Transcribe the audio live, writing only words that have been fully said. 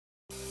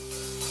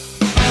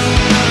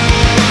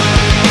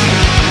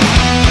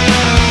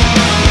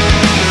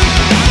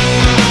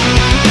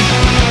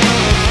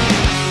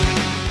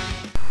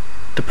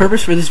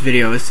purpose for this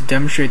video is to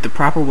demonstrate the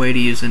proper way to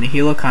use the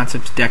Nihilo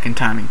Concepts deck and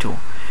timing tool.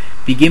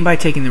 Begin by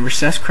taking the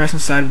recessed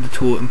crescent side of the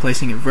tool and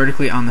placing it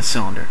vertically on the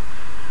cylinder.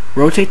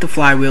 Rotate the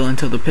flywheel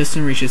until the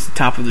piston reaches the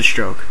top of the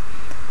stroke.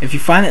 If you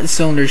find that the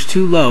cylinder is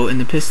too low and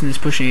the piston is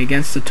pushing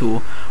against the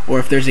tool, or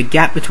if there's a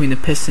gap between the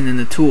piston and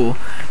the tool,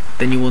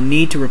 then you will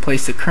need to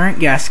replace the current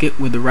gasket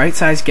with the right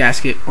size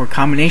gasket or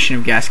combination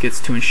of gaskets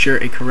to ensure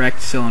a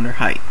correct cylinder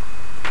height.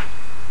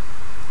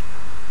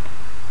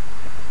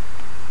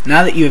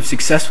 Now that you have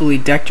successfully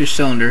decked your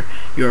cylinder,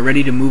 you are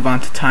ready to move on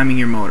to timing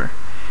your motor.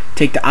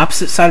 Take the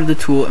opposite side of the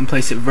tool and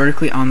place it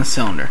vertically on the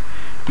cylinder.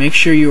 Make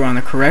sure you are on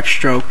the correct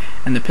stroke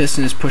and the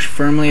piston is pushed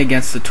firmly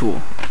against the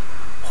tool.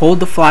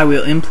 Hold the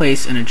flywheel in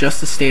place and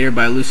adjust the stator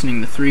by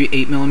loosening the 3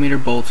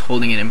 8mm bolts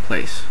holding it in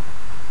place.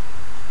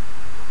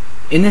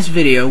 In this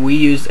video, we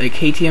used a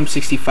KTM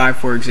 65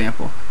 for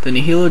example. The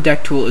Nihilo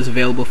deck tool is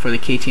available for the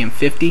KTM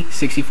 50,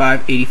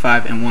 65,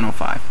 85, and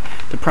 105.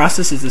 The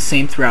process is the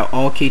same throughout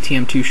all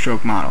KTM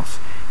 2-stroke models.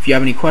 If you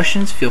have any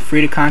questions, feel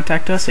free to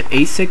contact us at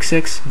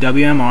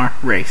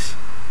 866-WMR-RACE.